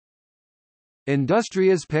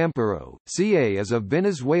Industrias Pampero, CA is a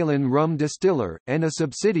Venezuelan rum distiller, and a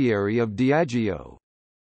subsidiary of Diageo.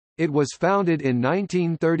 It was founded in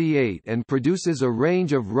 1938 and produces a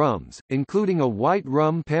range of rums, including a white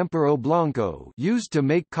rum Pampero Blanco used to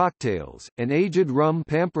make cocktails, an aged rum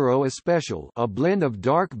Pampero Especial, a blend of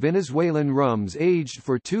dark Venezuelan rums aged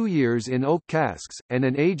for 2 years in oak casks, and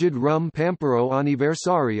an aged rum Pampero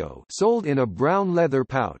Aniversario sold in a brown leather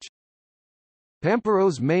pouch.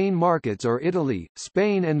 Pampero's main markets are Italy,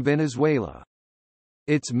 Spain and Venezuela.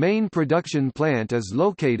 Its main production plant is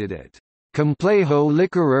located at Complejo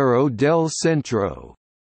Licorero del Centro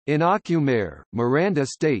in Ocumare, Miranda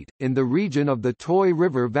State, in the region of the Toy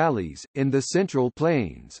River Valleys, in the Central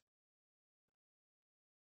Plains.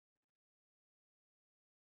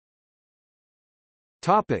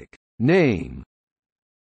 Topic. Name: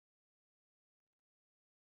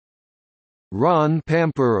 Ron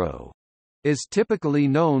Pampero is typically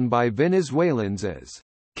known by Venezuelans as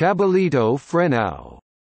Cabalito Frenao,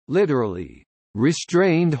 literally,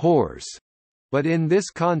 restrained horse, but in this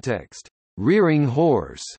context, rearing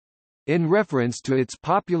horse, in reference to its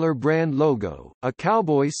popular brand logo, a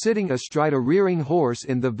cowboy sitting astride a rearing horse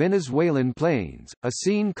in the Venezuelan plains, a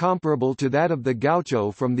scene comparable to that of the gaucho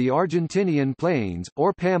from the Argentinian plains,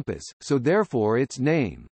 or pampas, so therefore its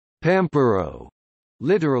name, Pampero,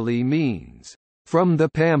 literally means, from the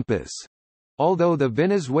pampas, although the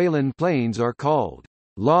Venezuelan plains are called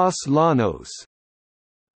Los Llanos.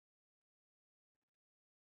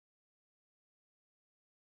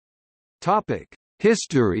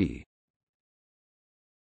 History.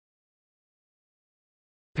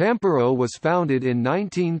 Pampero was founded in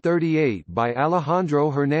 1938 by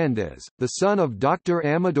Alejandro Hernández, the son of Dr.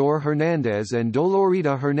 Amador Hernández and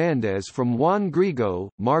Dolorita Hernández from Juan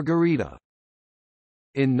Grigo, Margarita.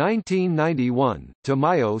 In 1991,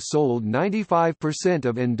 Tamayo sold 95%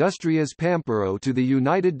 of Industrias Pampero to the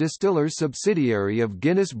United Distillers subsidiary of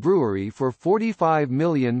Guinness Brewery for £45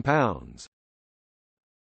 million.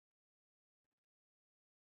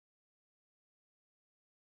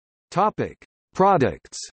 Topic: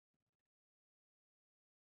 Products.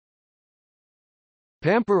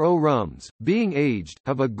 Pampero rums, being aged,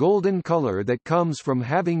 have a golden color that comes from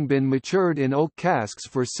having been matured in oak casks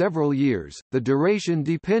for several years, the duration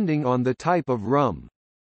depending on the type of rum.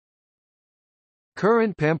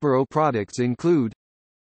 Current Pampero products include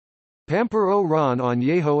Pampero Ron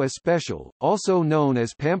Añejo Especial, also known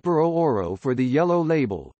as Pampero Oro for the yellow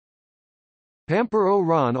label. Pampero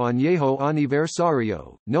Ron Añejo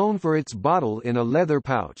Aniversario, known for its bottle in a leather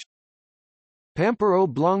pouch. Pampero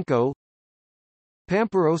Blanco.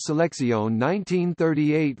 Pampero Selección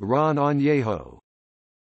 1938 Ron Añejo.